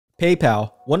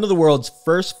PayPal, one of the world's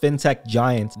first fintech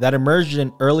giants that emerged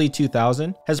in early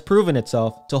 2000, has proven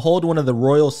itself to hold one of the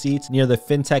royal seats near the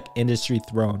fintech industry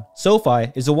throne.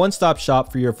 SoFi is a one-stop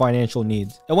shop for your financial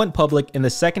needs. It went public in the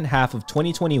second half of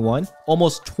 2021,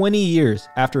 almost 20 years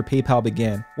after PayPal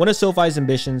began. One of SoFi's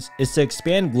ambitions is to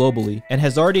expand globally and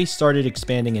has already started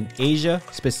expanding in Asia,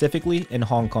 specifically in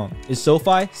Hong Kong. Is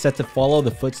SoFi set to follow the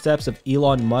footsteps of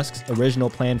Elon Musk's original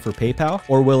plan for PayPal,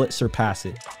 or will it surpass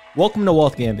it? Welcome to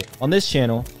Wealthgambit. On this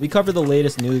channel, we cover the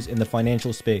latest news in the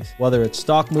financial space, whether it's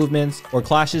stock movements or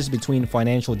clashes between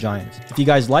financial giants. If you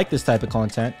guys like this type of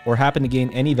content or happen to gain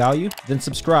any value, then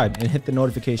subscribe and hit the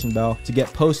notification bell to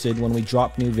get posted when we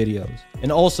drop new videos. And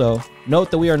also,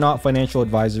 note that we are not financial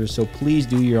advisors, so please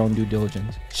do your own due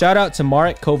diligence. Shout out to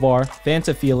Marek Kovar,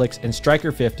 Fanta Felix, and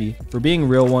Striker50 for being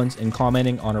real ones and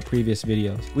commenting on our previous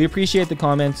videos. We appreciate the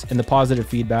comments and the positive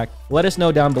feedback. Let us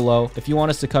know down below if you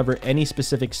want us to cover any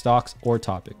specific stocks or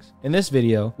topics. In this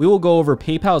video, we will go over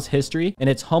PayPal's history and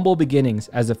its humble beginnings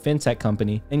as a fintech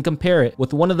company and compare it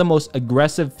with one of the most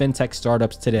aggressive fintech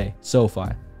startups today,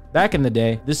 SoFi. Back in the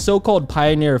day, this so-called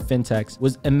pioneer of fintechs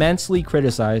was immensely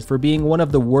criticized for being one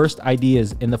of the worst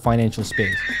ideas in the financial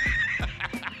space.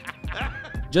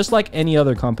 Just like any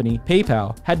other company,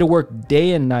 PayPal had to work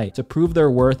day and night to prove their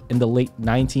worth in the late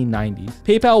 1990s.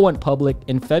 PayPal went public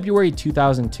in February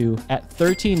 2002 at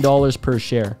 $13 per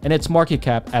share, and its market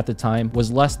cap at the time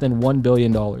was less than $1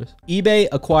 billion. eBay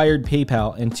acquired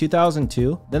PayPal in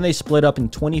 2002, then they split up in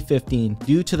 2015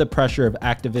 due to the pressure of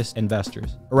activist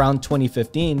investors. Around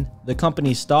 2015, the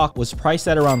company's stock was priced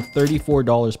at around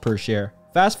 $34 per share.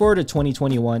 Fast forward to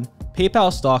 2021,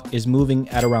 PayPal stock is moving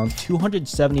at around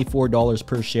 $274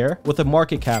 per share with a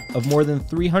market cap of more than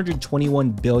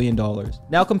 $321 billion.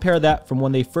 Now compare that from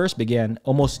when they first began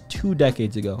almost 2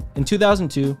 decades ago. In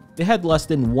 2002, they had less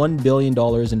than $1 billion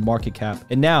in market cap,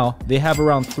 and now they have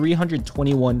around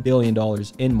 $321 billion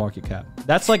in market cap.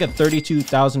 That's like a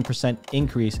 32,000%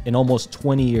 increase in almost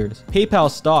 20 years.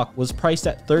 PayPal stock was priced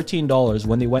at $13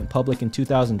 when they went public in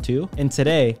 2002, and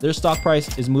today their stock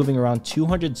price is moving around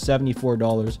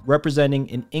 $274, representing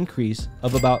an increase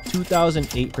of about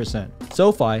 2,008%.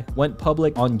 SoFi went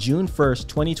public on June 1st,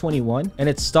 2021, and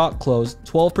its stock closed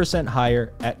 12%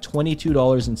 higher at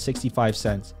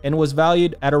 $22.65 and was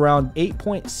valued at around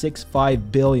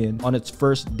 $8.65 billion on its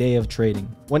first day of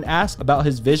trading. When asked about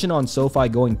his vision on SoFi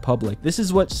going public, this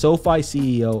is what SoFi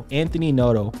CEO Anthony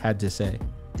Noto had to say.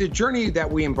 The journey that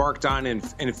we embarked on in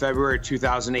February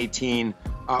 2018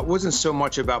 wasn't so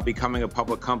much about becoming a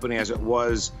public company as it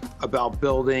was about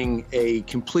building a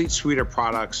complete suite of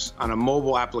products on a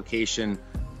mobile application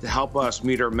to help us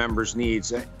meet our members'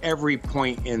 needs at every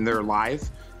point in their life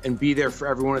and be there for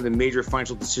every one of the major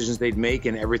financial decisions they'd make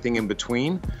and everything in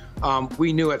between.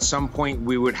 We knew at some point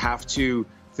we would have to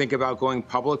think about going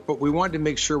public, but we wanted to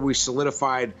make sure we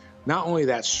solidified not only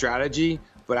that strategy,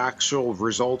 but actual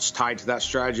results tied to that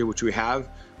strategy, which we have.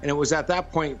 And it was at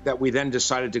that point that we then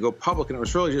decided to go public. And it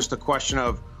was really just a question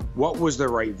of what was the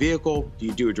right vehicle? Do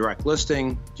you do a direct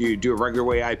listing? Do you do a regular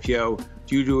way IPO?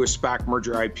 Do you do a SPAC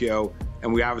merger IPO?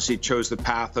 And we obviously chose the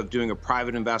path of doing a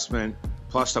private investment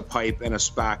plus a PIPE and a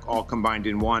SPAC all combined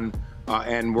in one.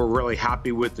 And we're really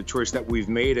happy with the choice that we've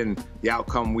made and the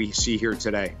outcome we see here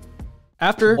today.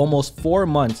 After almost 4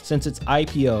 months since its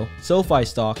IPO, SoFi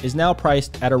stock is now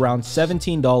priced at around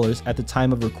 $17 at the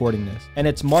time of recording this, and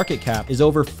its market cap is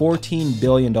over $14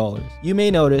 billion. You may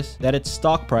notice that its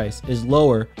stock price is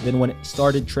lower than when it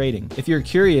started trading. If you're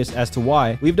curious as to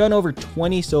why, we've done over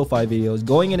 20 SoFi videos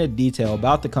going into detail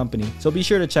about the company, so be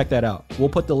sure to check that out. We'll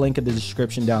put the link in the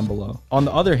description down below. On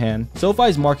the other hand,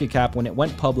 SoFi's market cap when it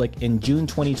went public in June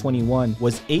 2021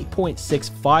 was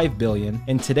 $8.65 billion,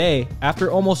 and today,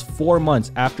 after almost 4 months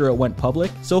after it went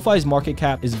public, SoFi's market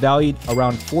cap is valued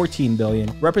around $14 billion,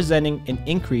 representing an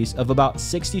increase of about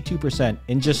 62%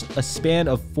 in just a span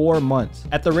of 4 months.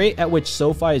 At the rate at which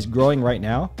SoFi is growing right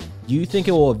now, do you think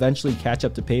it will eventually catch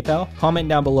up to PayPal? Comment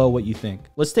down below what you think.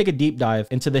 Let's take a deep dive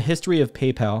into the history of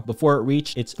PayPal before it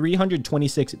reached its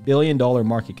 $326 billion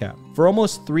market cap. For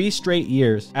almost 3 straight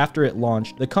years after it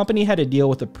launched, the company had to deal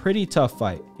with a pretty tough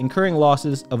fight, incurring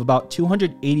losses of about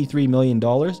 $283 million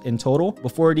in total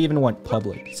before it even went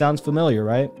public. Sounds familiar,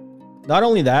 right? Not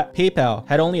only that, PayPal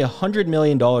had only $100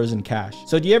 million in cash.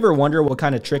 So do you ever wonder what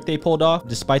kind of trick they pulled off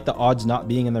despite the odds not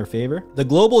being in their favor? The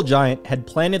global giant had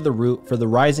planted the route for the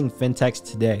rising fintechs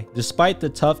today. Despite the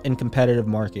tough and competitive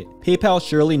market, PayPal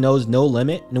surely knows no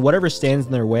limit, and whatever stands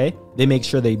in their way, they make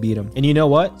sure they beat them. And you know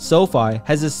what? SoFi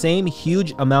has the same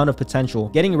huge amount of potential,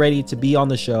 getting ready to be on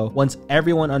the show once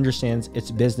everyone understands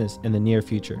its business in the near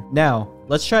future. Now,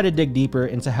 let's try to dig deeper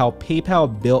into how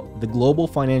PayPal built the global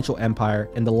financial empire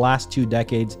in the last 2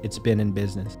 decades it's been in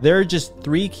business. There are just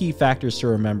 3 key factors to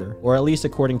remember, or at least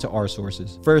according to our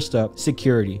sources. First up,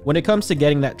 security. When it comes to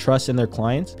getting that trust in their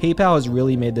clients, PayPal has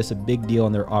really made this a big deal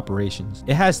in their operations.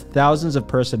 It has thousands of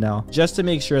personnel just to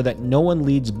make sure that no one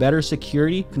leads better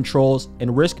security, controls,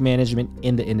 and risk management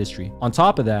in the industry. On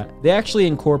top of that, they actually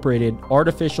incorporated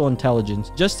artificial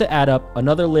intelligence just to add up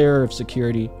another layer of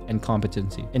security and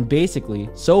competency. And basically,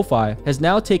 SoFi has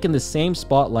now taken the same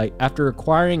spotlight after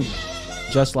acquiring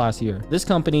just last year. This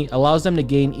company allows them to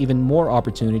gain even more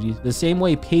opportunities the same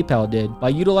way PayPal did by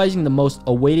utilizing the most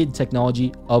awaited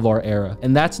technology of our era,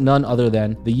 and that's none other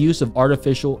than the use of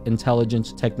artificial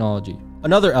intelligence technology.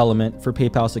 Another element for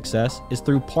PayPal's success is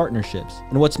through partnerships.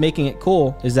 And what's making it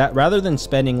cool is that rather than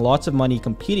spending lots of money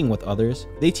competing with others,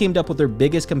 they teamed up with their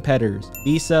biggest competitors,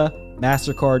 Visa,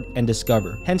 MasterCard, and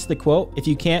Discover. Hence the quote, "If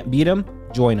you can't beat them,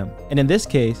 join them." And in this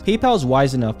case, PayPal is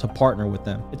wise enough to partner with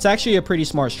them. It's actually a pretty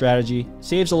smart strategy,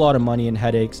 saves a lot of money and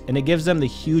headaches, and it gives them the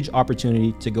huge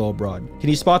opportunity to go abroad. Can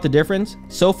you spot the difference?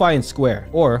 SoFi and Square,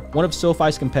 or one of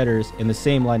SoFi's competitors in the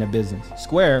same line of business.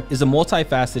 Square is a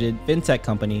multifaceted fintech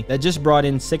company that just brought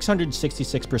in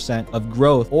 666% of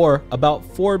growth, or about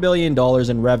 $4 billion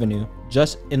in revenue,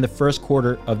 just in the first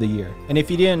quarter of the year. And if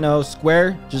you didn't know,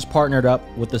 Square just partnered up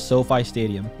with the SoFi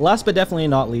Stadium. Last but definitely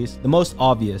not least, the most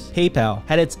obvious, PayPal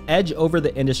had its edge over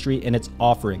the industry in its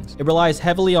offerings. It relies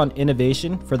heavily on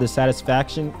innovation for the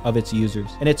satisfaction of its users,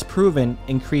 and it's proven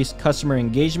increased customer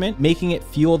engagement, making it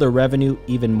fuel their revenue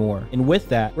even more. And with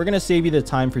that, we're gonna save you the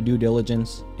time for due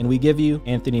diligence, and we give you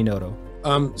Anthony Noto.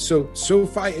 So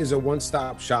SoFi is a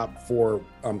one-stop shop for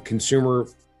consumer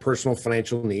personal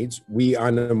financial needs. We,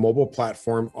 on a mobile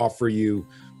platform, offer you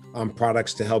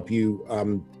products to help you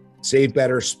save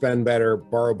better, spend better,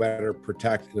 borrow better,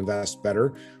 protect, and invest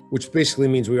better, which basically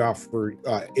means we offer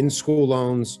in-school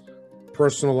loans,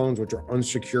 personal loans, which are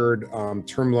unsecured,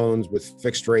 term loans with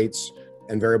fixed rates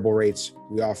and variable rates.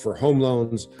 We offer home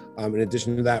loans. In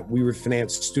addition to that, we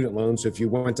refinance student loans. So if you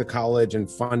went to college and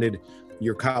funded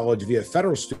your college via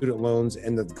federal student loans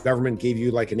and the government gave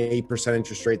you like an 8%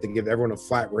 interest rate, they give everyone a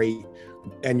flat rate,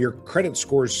 and your credit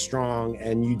score is strong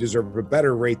and you deserve a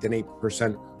better rate than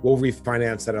 8%, we'll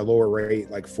refinance at a lower rate,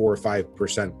 like 4 or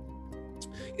 5%.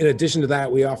 In addition to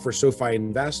that, we offer SoFi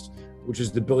Invest, which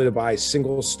is the ability to buy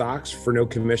single stocks for no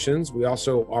commissions. We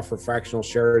also offer fractional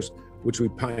shares, which we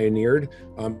pioneered.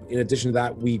 In addition to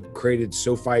that, we created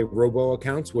SoFi Robo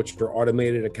accounts, which are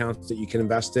automated accounts that you can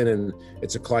invest in. And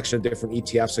it's a collection of different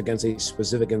ETFs against a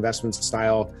specific investment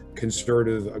style,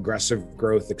 conservative, aggressive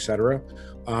growth, et cetera.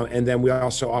 And then we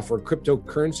also offer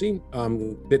cryptocurrency,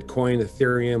 Bitcoin,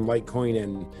 Ethereum,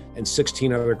 Litecoin, and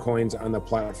 16 other coins on the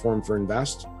platform for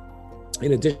Invest.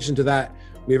 In addition to that,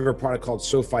 we have a product called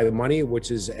SoFi Money, which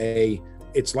is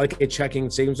it's like a checking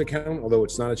savings account, although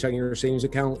it's not a checking or savings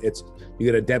account. You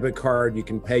get a debit card, you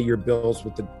can pay your bills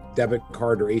with the debit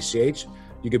card or ACH.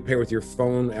 You can pay with your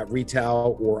phone at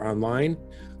retail or online.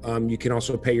 You can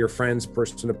also pay your friends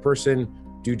person to person,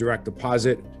 do direct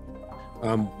deposit.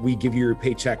 We give you your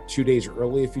paycheck 2 days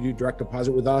early if you do direct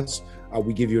deposit with us.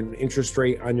 We give you an interest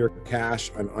rate on your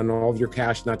cash, on all of your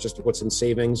cash, not just what's in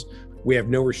savings. We have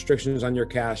no restrictions on your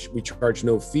cash. We charge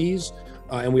no fees.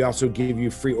 And we also give you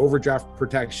free overdraft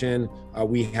protection.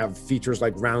 We have features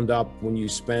like Roundup when you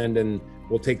spend, and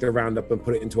we'll take the Roundup and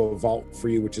put it into a vault for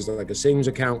you, which is like a savings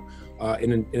account.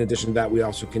 In addition to that, we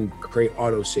also can create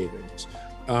auto savings.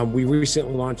 We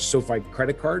recently launched SoFi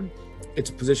Credit Card. It's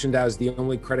positioned as the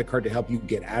only credit card to help you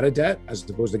get out of debt as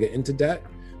opposed to get into debt.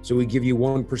 So we give you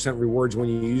 1% rewards when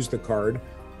you use the card.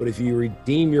 But if you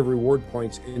redeem your reward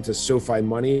points into SoFi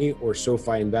Money or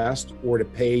SoFi Invest, or to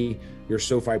pay your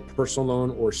SoFi personal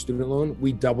loan or student loan,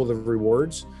 we double the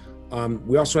rewards.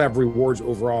 We also have rewards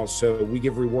overall. So we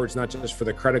give rewards not just for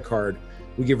the credit card,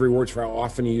 we give rewards for how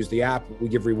often you use the app. We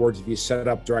give rewards if you set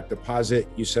up direct deposit,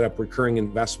 you set up recurring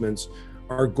investments.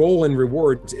 Our goal in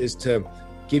rewards is to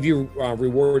give you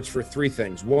rewards for 3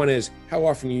 things. One is how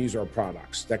often you use our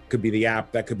products. That could be the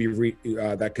app, that could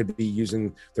be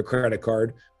using the credit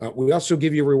card. We also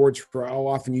give you rewards for how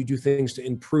often you do things to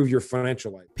improve your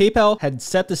financial life. PayPal had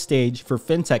set the stage for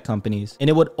fintech companies, and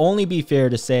it would only be fair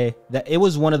to say that it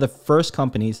was one of the first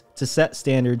companies to set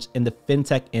standards in the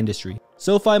fintech industry.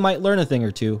 SoFi might learn a thing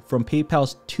or two from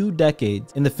PayPal's 2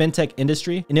 decades in the fintech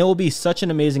industry, and it will be such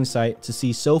an amazing sight to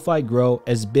see SoFi grow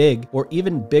as big or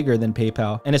even bigger than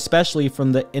PayPal, and especially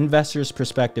from the investor's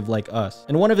perspective like us.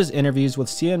 In one of his interviews with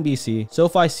CNBC,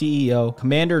 SoFi CEO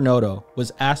Commander Noto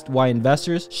was asked why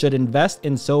investors should invest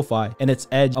in SoFi and its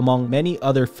edge among many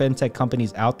other fintech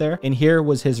companies out there, and here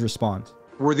was his response.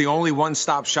 We're the only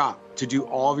one-stop shop to do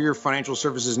all of your financial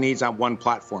services needs on one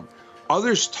platform.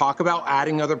 Others talk about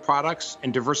adding other products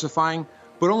and diversifying,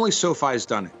 but only SoFi has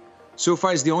done it. SoFi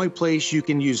is the only place you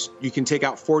can take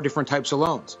out 4 different types of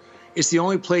loans. It's the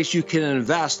only place you can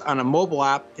invest on a mobile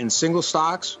app in single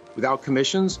stocks without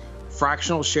commissions,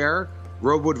 fractional share,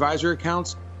 robo-advisor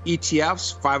accounts,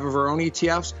 ETFs, 5 of our own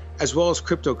ETFs, as well as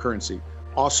cryptocurrency.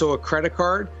 Also a credit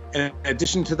card, and in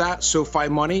addition to that, SoFi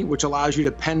Money, which allows you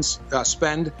to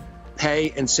spend,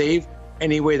 pay, and save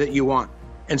any way that you want.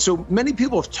 And so many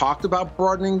people have talked about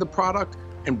broadening the product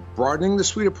and broadening the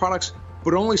suite of products,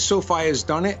 but only SoFi has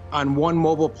done it on one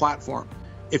mobile platform.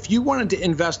 If you wanted to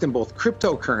invest in both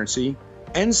cryptocurrency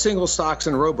and single stocks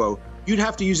and robo, you'd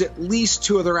have to use at least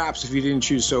 2 other apps if you didn't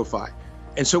choose SoFi.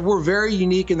 And so we're very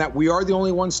unique in that we are the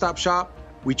only one-stop shop.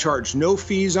 We charge no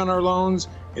fees on our loans.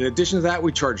 In addition to that,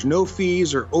 we charge no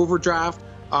fees or overdraft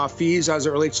fees as it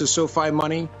relates to SoFi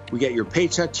Money. We get your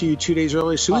paycheck to you 2 days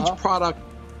early. So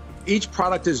each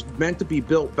product is meant to be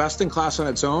built best in class on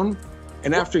its own.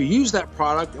 And after you use that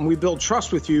product and we build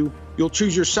trust with you, you'll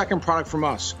choose your second product from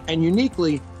us. And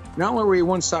uniquely, not only are we a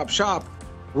one-stop shop,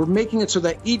 we're making it so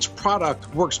that each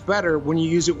product works better when you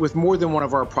use it with more than one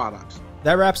of our products.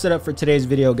 That wraps it up for today's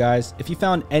video, guys. If you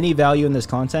found any value in this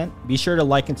content, be sure to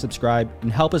like and subscribe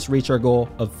and help us reach our goal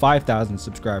of 5,000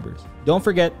 subscribers. Don't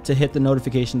forget to hit the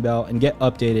notification bell and get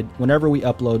updated whenever we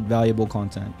upload valuable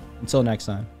content. Until next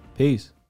time, peace.